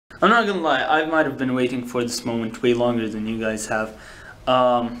I'm not gonna lie, I might have been waiting for this moment way longer than you guys have.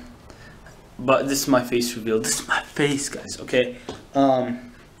 But this is my face reveal. This is my face, guys, okay?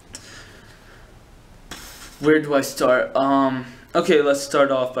 Where do I start? Okay, let's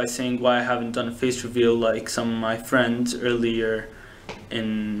start off by saying why I haven't done a face reveal like some of my friends earlier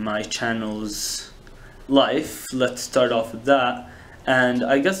in my channel's life. Let's start off with that. And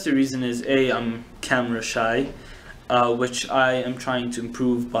I guess the reason is A, I'm camera shy, which I am trying to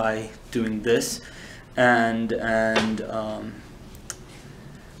improve by doing this. And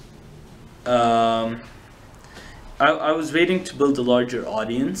I was waiting to build a larger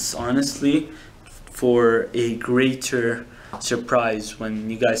audience, honestly, for a greater surprise when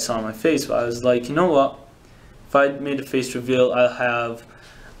you guys saw my face. But I was like, you know what? If I made a face reveal, I'll have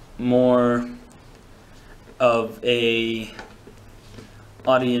more of a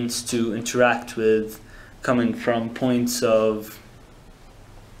audience to interact with, coming from points of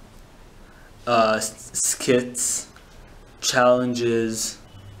skits, challenges,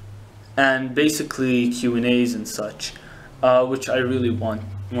 and basically Q&As and such, which I really want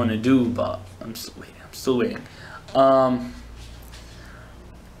to do, but I'm still waiting.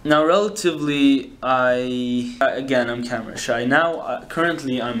 Now, relatively, again, I'm camera shy. Now,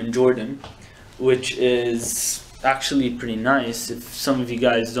 currently, I'm in Jordan, which is actually pretty nice. If some of you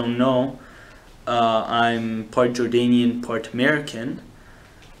guys don't know, I'm part Jordanian, part American,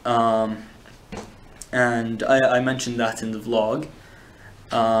 and I mentioned that in the vlog,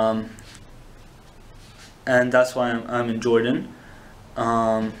 and that's why I'm in Jordan,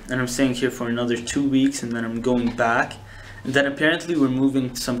 and I'm staying here for another 2 weeks, and then I'm going back. And then apparently we're moving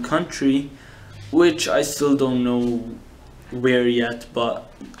to some country, which I still don't know where yet, but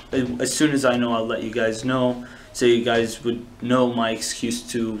as soon as I know, I'll let you guys know, so you guys would know my excuse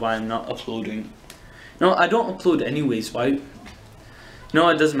to why I'm not uploading. No, I don't upload anyways, why? No,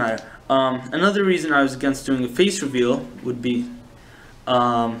 it doesn't matter. Another reason I was against doing a face reveal would be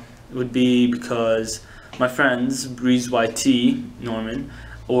because my friends, BreezeYT, Norman,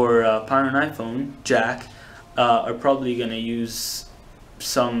 or Pyron iPhone, Jack, are probably going to use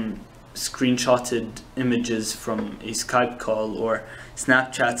some screenshotted images from a Skype call or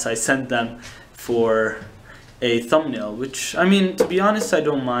Snapchats I sent them for a thumbnail, which, I mean, to be honest, I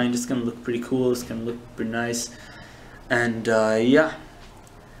don't mind. It's going to look pretty cool, it's going to look pretty nice, and yeah.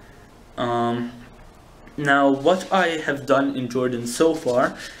 Now, what I have done in Jordan so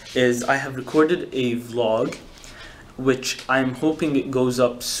far is I have recorded a vlog, which I'm hoping it goes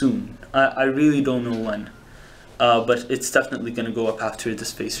up soon. I really don't know when. But it's definitely going to go up after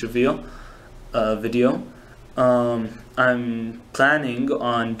this face reveal video. I'm planning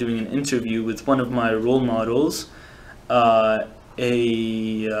on doing an interview with one of my role models. I'm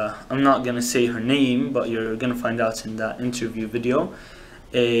not going to say her name, but you're going to find out in that interview video.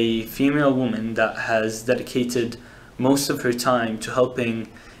 A female woman that has dedicated most of her time to helping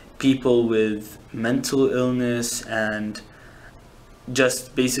people with mental illness and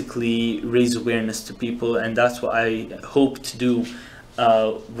just basically raise awareness to people, and that's what I hope to do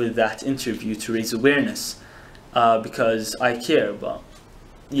with that interview, to raise awareness, because I care. But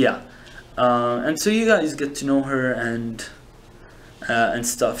yeah, and so you guys get to know her and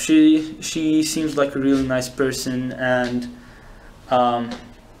stuff. She seems like a really nice person, and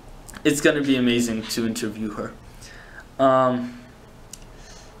it's gonna be amazing to interview her.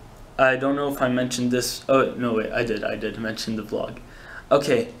 I don't know if I mentioned this. Oh no, wait, I did mention the vlog.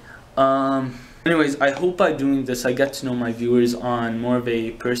 Okay, anyways, I hope by doing this I get to know my viewers on more of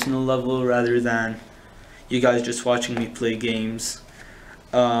a personal level rather than you guys just watching me play games.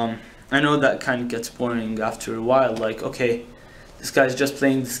 I know that kind of gets boring after a while, like, okay, this guy's just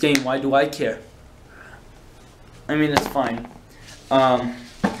playing this game, why do I care? I mean, it's fine.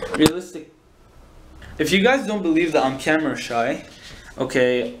 Realistic. If you guys don't believe that I'm camera shy,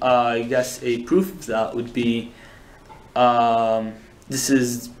 okay, I guess a proof of that would be, this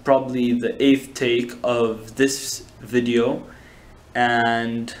is probably the 8th take of this video,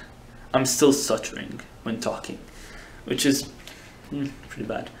 and I'm still stuttering when talking, which is pretty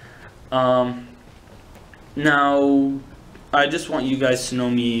bad. Now, I just want you guys to know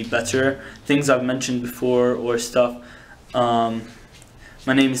me better, things I've mentioned before or stuff. My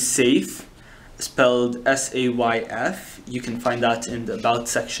name is Saif, spelled S-A-Y-F. You can find that in the About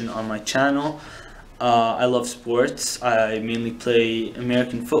section on my channel. I love sports. I mainly play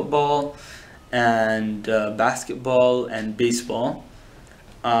American football and basketball and baseball.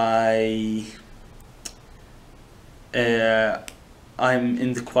 I'm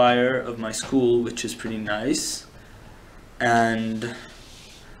in the choir of my school, which is pretty nice. And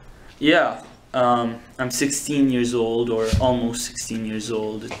yeah, I'm 16 years old, or almost 16 years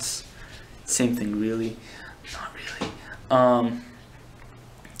old. It's same thing, really. Not really.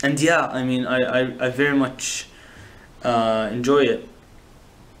 And yeah, I mean, I very much enjoy it.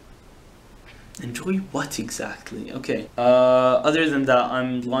 Enjoy what exactly? Okay. Other than that,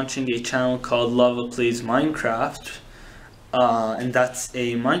 I'm launching a channel called Lava Plays Minecraft, and that's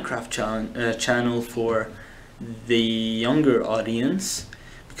a Minecraft channel for the younger audience,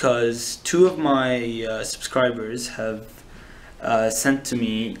 because two of my subscribers have sent to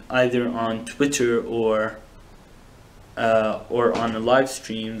me either on Twitter or on a live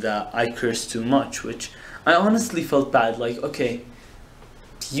stream that I curse too much, which I honestly felt bad. Like, okay,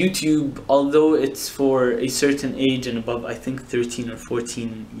 YouTube, although it's for a certain age and above, I think 13 or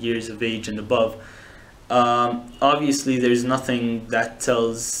 14 years of age and above, obviously there's nothing that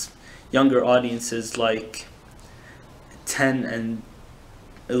tells younger audiences like 10 and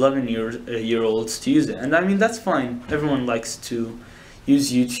 11 year olds to use it. And I mean, that's fine. Everyone likes to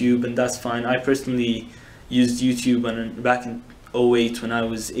use YouTube, and that's fine. I personally used YouTube back in 2008 when I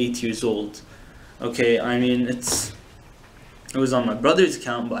was 8 years old. Okay, I mean, it was on my brother's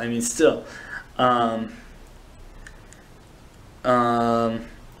account, but I mean, still.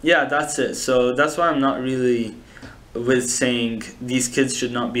 Yeah, that's it. So that's why I'm not really with saying these kids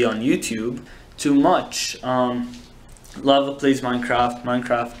should not be on YouTube too much. Lava Plays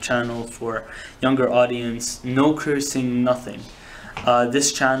Minecraft channel for younger audience, no cursing, nothing.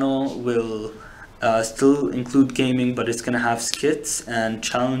 This channel will still include gaming, but it's gonna have skits and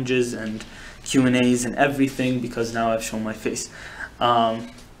challenges and Q&As and everything, because now I've shown my face.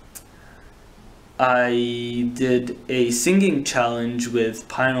 I did a singing challenge with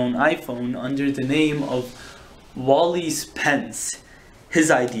Pyro on iPhone under the name of Wally's Pens, his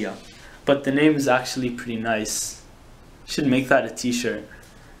idea, but the name is actually pretty nice. Should make that a t-shirt.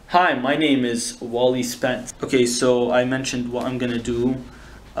 Hi, my name is Wally Spence. Okay, so I mentioned what I'm gonna do,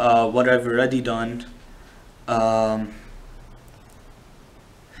 what I've already done.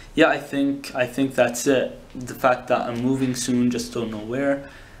 Yeah, I think that's it. The fact that I'm moving soon, just don't know where.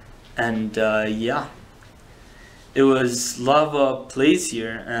 And yeah, it was Lava Plays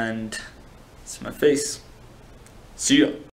here, and it's my face. See ya.